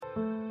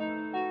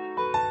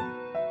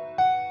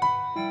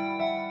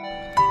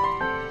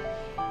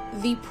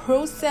The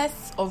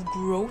process of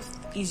growth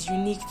is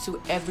unique to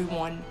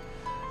everyone.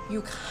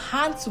 You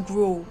can't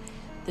grow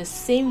the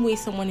same way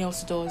someone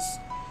else does.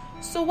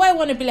 So why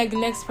want to be like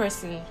the next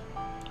person?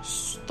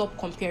 Stop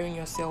comparing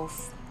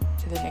yourself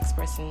to the next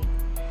person.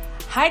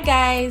 Hi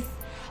guys,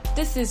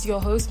 this is your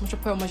host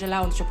Sope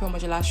Omojola on the Sope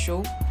Omojola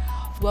show.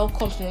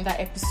 Welcome to another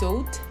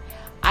episode.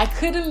 I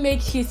couldn't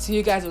make it to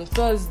you guys on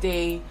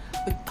Thursday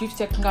due to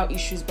technical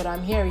issues, but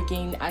I'm here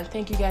again, and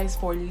thank you guys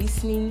for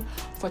listening,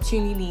 for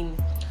tuning in.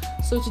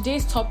 So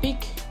today's topic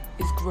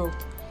is growth.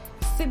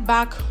 Sit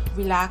back,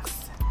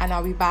 relax, and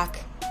I'll be back.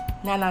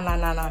 Na.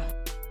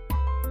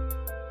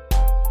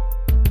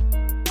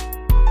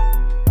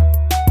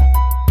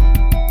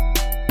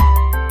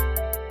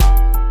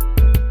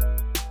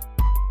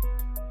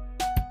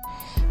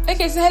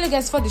 Okay, so hello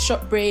guys. For the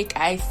short break,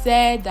 I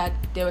said that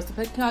there were some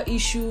technical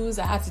issues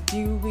I had to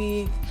deal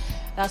with.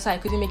 That's why I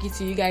couldn't make it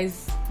to you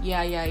guys.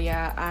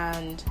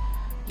 And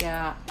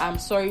I'm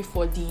sorry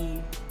for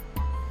the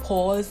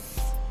pause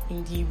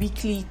in the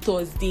weekly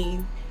Thursday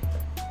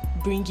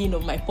bringing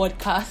of my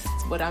podcast,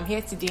 but I'm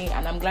here today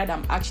and I'm glad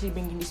I'm actually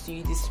bringing this to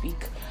you this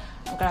week.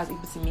 I'm glad I was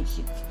able to make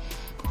it.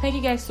 Thank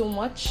you guys so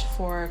much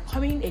for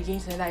coming again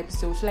to another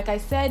episode. So like I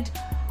said,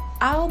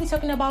 I'll be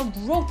talking about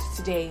growth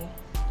today.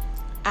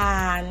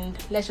 And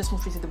let's just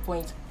move straight to the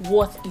point.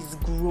 What is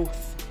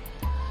growth?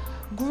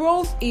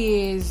 Growth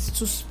is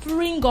to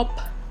spring up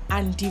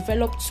and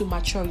develop to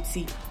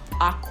maturity,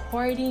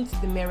 according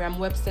to the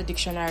Merriam-Webster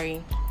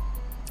dictionary.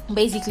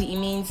 Basically, it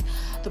means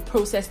the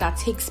process that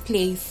takes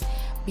place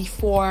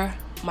before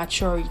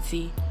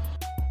maturity.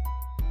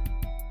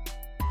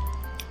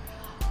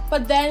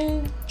 But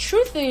then,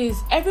 truth is,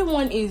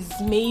 everyone is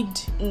made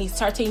in a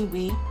certain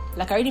way.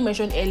 Like I already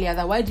mentioned earlier,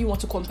 that why do you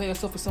want to compare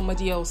yourself with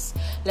somebody else?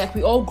 Like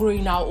we all grow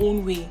in our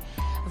own way.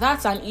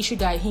 That's an issue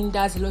that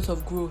hinders a lot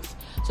of growth.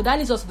 So that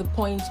leads us to the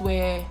point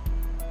where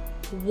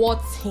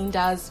what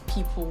hinders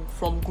people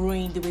from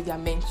growing the way they are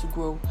meant to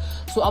grow.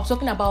 So I'm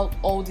talking about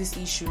all these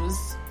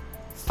issues.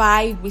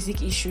 5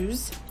 basic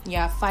issues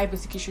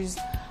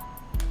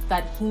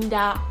that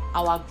hinder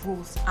our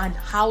growth and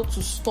how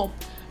to stop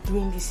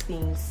doing these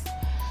things.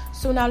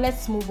 So now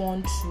let's move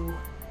on to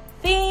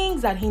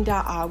things that hinder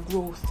our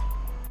growth.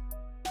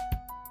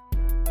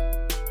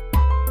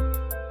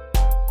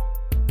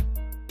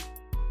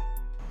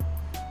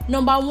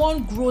 Number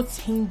 1 growth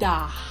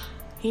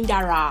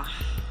hinderer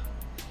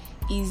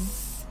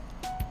is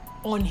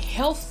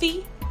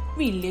unhealthy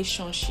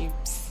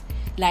relationships.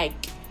 Like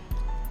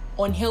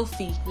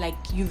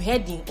you've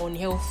heard in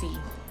unhealthy.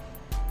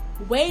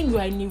 When you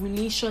are in a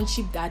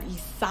relationship that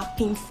is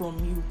sapping from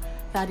you,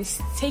 that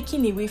is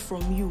taking away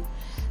from you,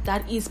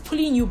 that is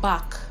pulling you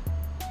back,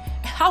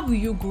 how will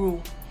you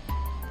grow?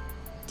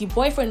 The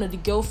boyfriend or the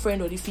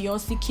girlfriend or the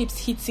fiancé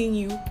keeps hitting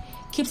you,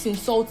 keeps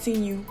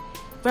insulting you,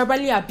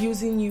 verbally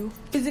abusing you,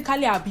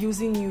 physically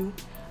abusing you,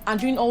 and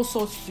doing all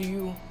sorts to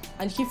you,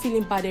 and you keep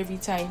feeling bad every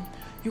time.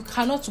 You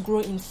cannot grow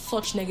in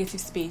such negative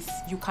space.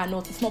 You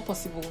cannot. It's not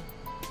possible.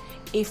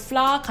 A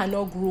flower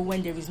cannot grow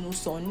when there is no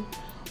sun,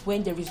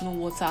 when there is no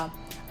water,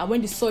 and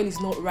when the soil is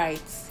not right.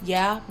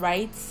 Yeah,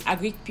 right?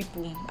 Agreed,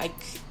 people.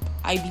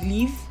 I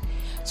believe.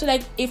 So,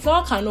 a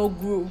flower cannot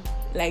grow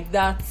like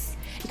that.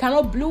 It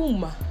cannot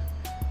bloom.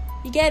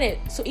 You get it?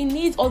 So it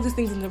needs all these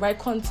things in the right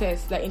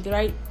context, in the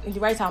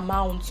right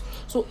amount.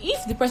 So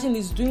if the person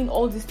is doing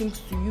all these things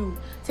to you,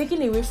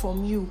 taking away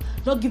from you,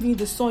 not giving you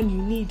the sun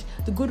you need,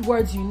 the good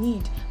words you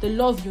need, the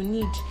love you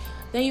need,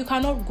 then you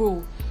cannot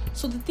grow.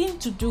 So the thing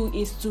to do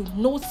is to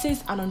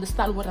notice and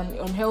understand what an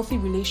unhealthy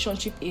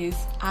relationship is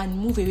and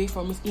move away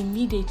from it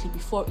immediately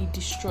before it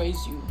destroys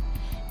you.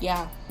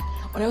 Yeah.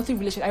 Unhealthy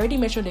relationship. I already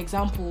mentioned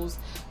examples,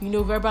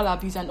 verbal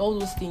abuse and all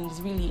those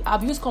things. Really,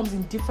 abuse comes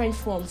in different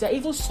forms. There are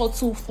even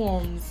subtle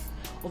forms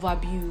of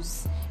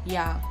abuse.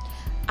 Yeah,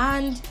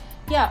 and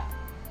I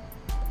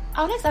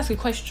would like to ask a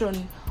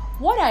question: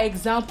 what are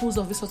examples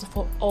of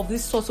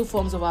these subtle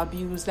forms of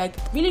abuse? Like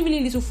really,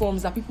 really little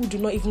forms that people do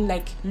not even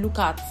look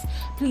at.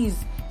 Please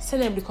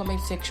send them in the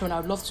comment section.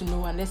 I would love to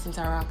know, and let's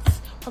interact.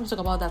 We'll talk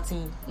about that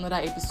in another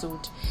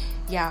episode.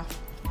 Yeah.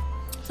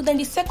 So then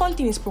the second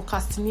thing is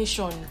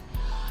procrastination.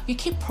 You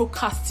keep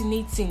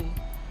procrastinating.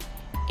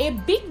 A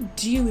big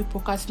deal with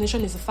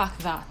procrastination is the fact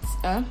that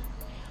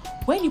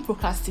when you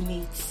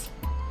procrastinate,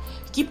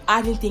 you keep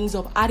adding things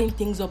on, piling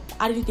things up.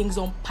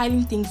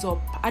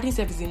 Adding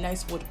stuff is a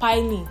nice word.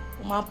 Piling.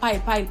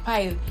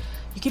 Pile.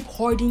 You keep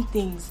hoarding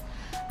things.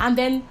 And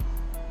then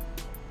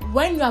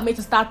when you are meant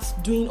to start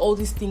doing all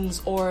these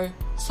things or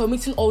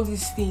submitting all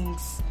these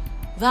things,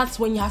 that's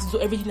when you have to do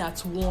everything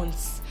at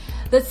once.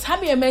 The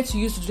time you're meant to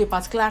use to do a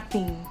particular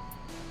thing,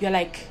 you're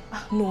like,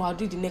 no, I'll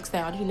do it the next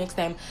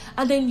time.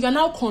 And then you're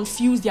now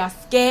confused, you're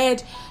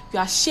scared, you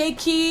are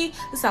shaky,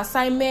 this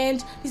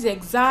assignment, this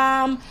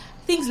exam,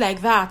 things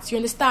like that. You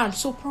understand?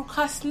 So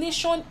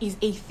procrastination is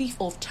a thief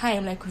of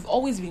time, like we've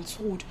always been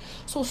told.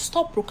 So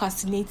stop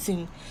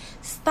procrastinating.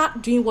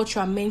 Start doing what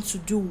you are meant to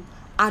do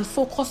and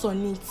focus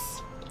on it.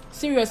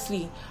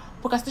 Seriously,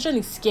 procrastination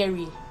is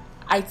scary.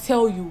 I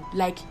tell you,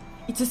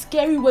 it is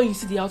scary when you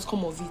see the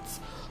outcome of it.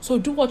 So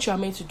do what you are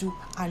meant to do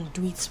and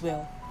do it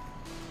well.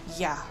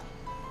 Yeah.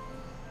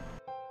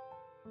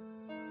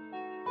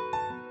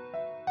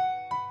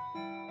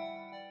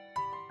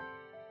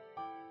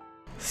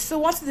 So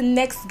what's the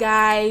next,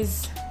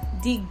 guys?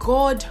 The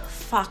God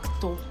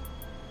factor.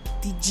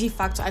 The G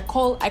factor. I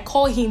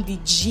call him the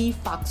G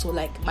factor,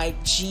 like my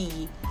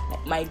G,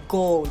 like my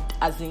God,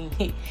 as in,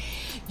 hey,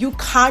 you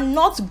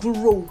cannot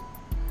grow.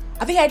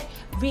 Have you heard?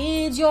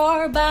 Read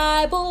your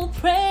Bible,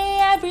 pray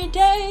every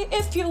day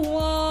if you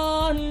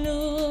want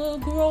to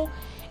grow.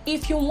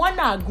 If you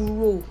wanna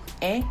grow,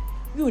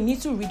 you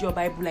need to read your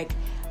Bible. Like,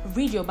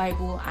 read your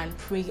Bible and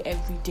pray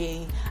every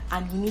day,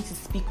 and you need to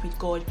speak with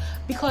God,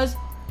 because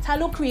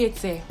Talo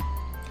creator,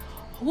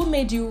 who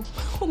made you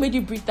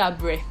breathe that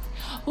breath?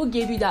 Who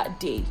gave you that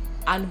day?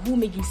 And who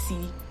made you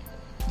see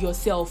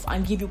yourself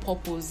and give you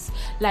purpose?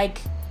 Like,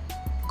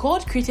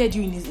 God created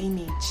you in his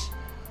image.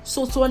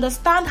 So to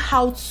understand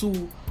how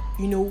to,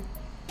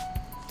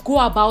 go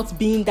about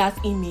being that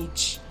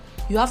image,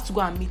 you have to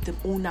go and meet the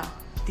owner,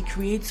 the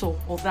creator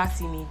of that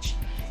image.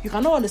 You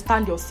cannot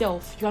understand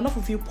yourself. You cannot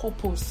fulfill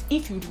purpose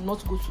if you do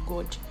not go to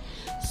God.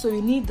 So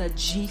you need the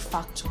G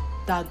factor,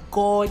 the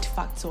God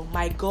factor.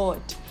 My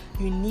God,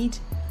 you need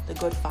the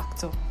God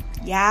factor.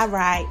 Yeah,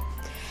 right.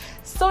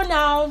 So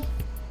now,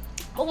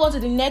 move on to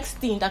the next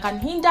thing that can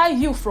hinder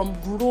you from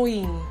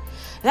growing.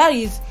 That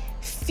is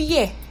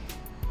fear.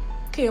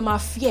 Okay, my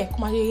fear.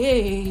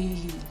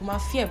 My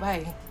fear,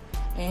 bye.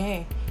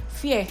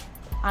 Fear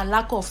and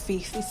lack of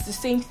faith. It's the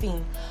same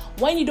thing.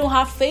 When you don't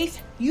have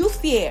faith, you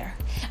fear.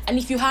 And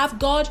if you have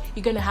God,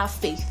 you're gonna have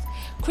faith.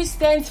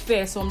 Christians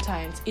fear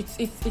sometimes.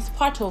 It's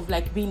part of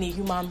like being a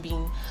human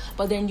being.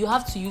 But then you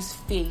have to use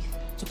faith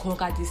to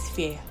conquer this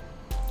fear.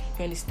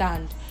 You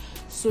understand?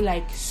 So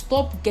like,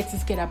 stop getting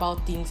scared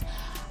about things.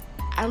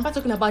 I'm not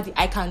talking about the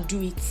I can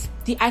do it.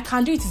 The I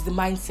can do it is the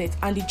mindset,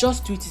 and the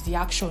just do it is the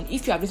action.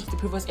 If you have listened to the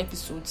previous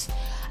episodes,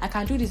 I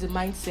can do it is the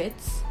mindset,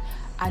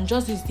 and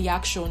just do it is the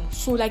action.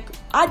 So like,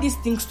 add these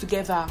things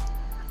together,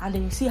 and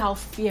then you see how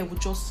fear will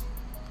just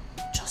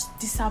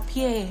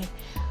disappear.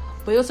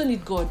 But you also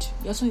need God.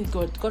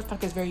 God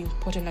factor is very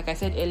important, like I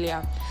said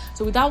earlier.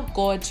 So without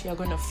God, you're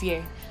going to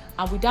fear,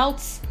 and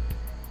without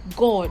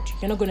God,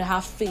 you're not going to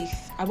have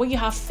faith. And when you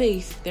have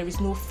faith, there is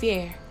no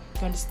fear.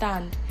 You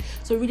understand?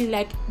 So really,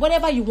 like,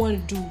 whatever you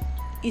want to do,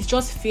 it's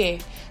just fear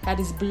that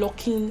is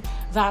blocking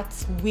that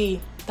way,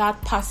 that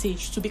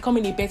passage to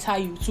becoming a better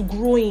you, to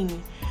growing.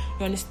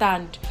 You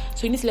understand?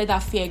 So you need to let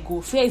that fear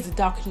go. Fear is the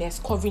darkness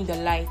covering the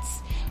light.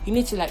 You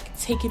need to like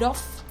take it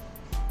off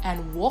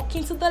and walk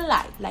into the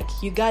light. Like,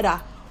 you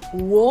gotta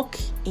walk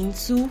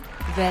into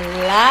the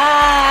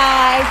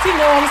light. You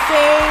know what I'm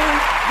saying?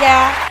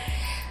 Yeah.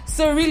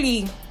 So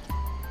really,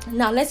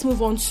 now let's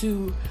move on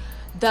to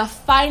the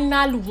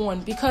final one,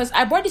 because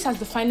I brought this as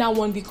the final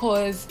one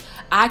because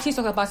I actually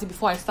talked about it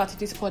before I started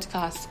this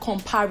podcast.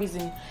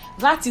 Comparison.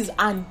 That is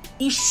an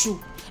issue.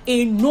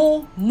 A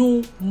no.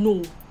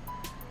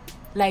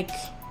 Like,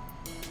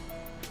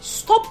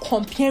 stop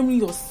comparing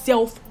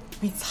yourself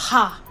with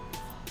her.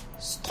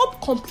 Stop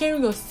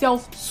comparing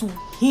yourself to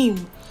him.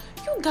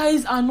 You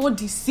guys are not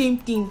the same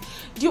thing.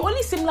 The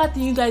only similar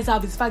thing you guys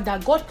have is the fact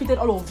that God created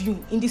all of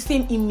you in the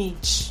same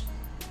image.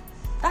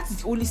 That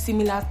is the only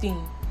similar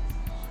thing.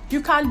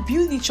 You can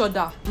build each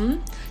other.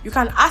 You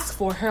can ask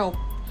for help.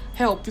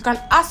 You can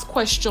ask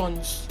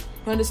questions.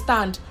 You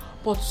understand?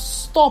 But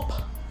stop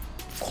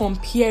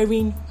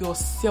comparing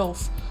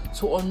yourself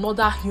to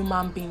another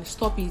human being.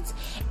 Stop it.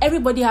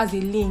 Everybody has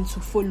a lane to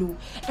follow.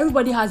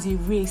 Everybody has a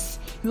race.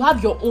 You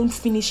have your own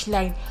finish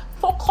line.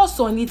 Focus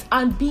on it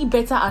and be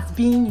better at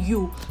being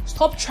you.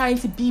 Stop trying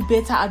to be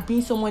better at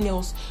being someone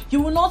else.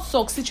 You will not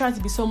succeed trying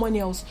to be someone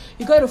else.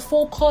 You got to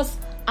focus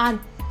and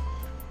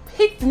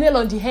hit the nail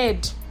on the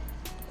head.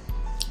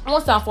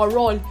 Once and for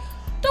all.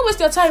 Don't waste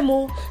your time.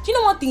 Do you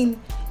know one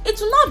thing? It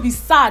will not be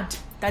sad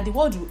that the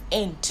world will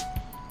end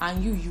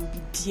and you'll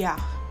be there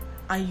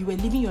and you were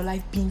living your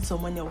life being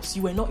someone else.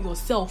 You were not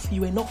yourself.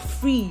 You were not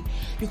free.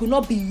 You could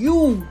not be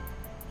you.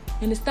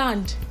 You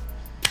understand?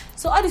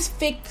 So all these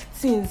fake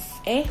things,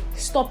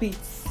 stop it.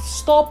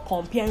 Stop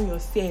comparing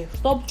yourself.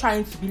 Stop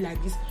trying to be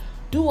like this.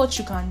 Do what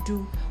you can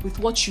do with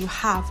what you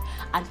have,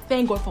 and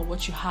thank God for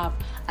what you have,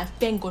 and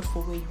thank God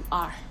for where you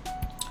are.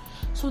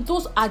 So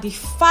those are the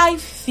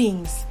 5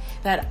 things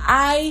that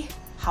I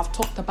have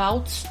talked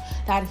about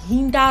that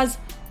hinders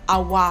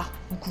our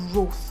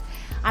growth.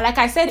 And like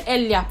I said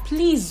earlier,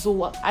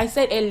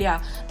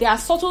 there are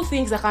subtle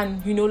things that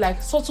can,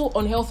 like subtle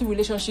unhealthy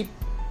relationship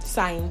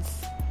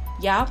signs.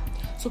 Yeah.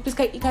 So please,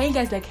 can you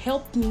guys like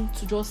help me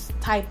to just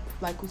type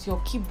like with your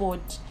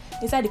keyboard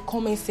inside the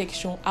comment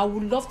section? I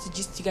would love to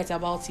gist you guys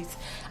about it.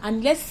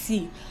 And let's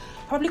see.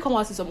 Probably come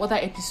out with some other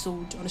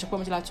episode on the Sope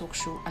Omojola talk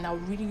show, and I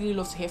would really, really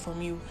love to hear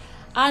from you.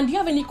 And do you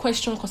have any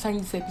questions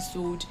concerning this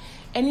episode?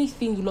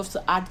 Anything you'd love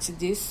to add to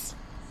this?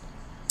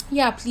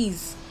 Yeah,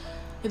 please,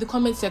 in the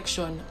comment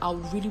section. I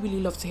would really, really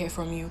love to hear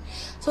from you.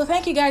 So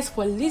thank you guys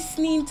for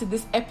listening to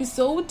this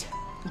episode,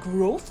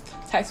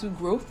 titled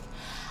Growth.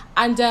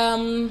 And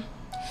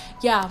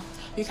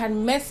you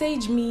can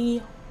message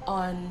me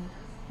on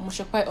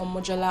Sope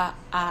Omojola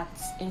at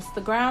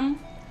Instagram,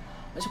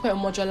 Sope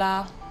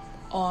Omojola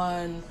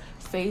on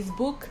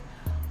Facebook,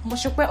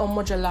 Sope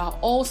Omojola,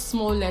 all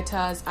small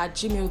letters, at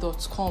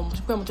gmail.com,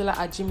 Sope Omojola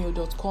at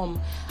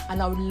gmail.com,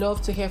 and I would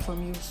love to hear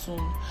from you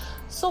soon.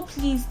 So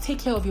please take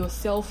care of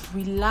yourself,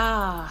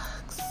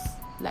 relax,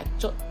 like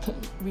just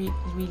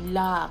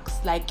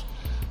relax, like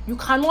you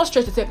cannot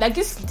stress yourself, like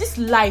this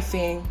life,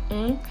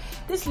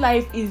 this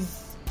life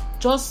is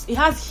just, it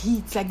has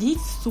heat, like the heat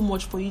is too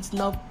much for you to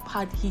now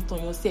have heat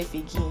on yourself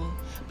again.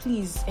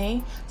 Please,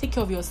 take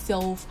care of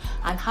yourself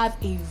and have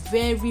a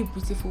very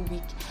beautiful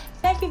week.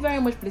 Thank you very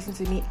much for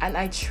listening to me, and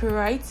I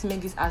try to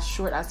make this as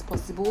short as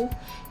possible,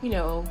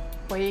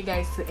 for you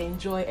guys to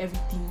enjoy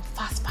everything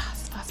fast.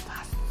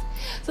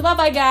 So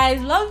bye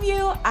guys, love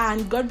you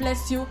and God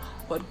bless you,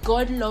 but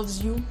God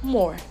loves you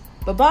more.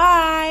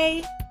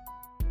 Bye.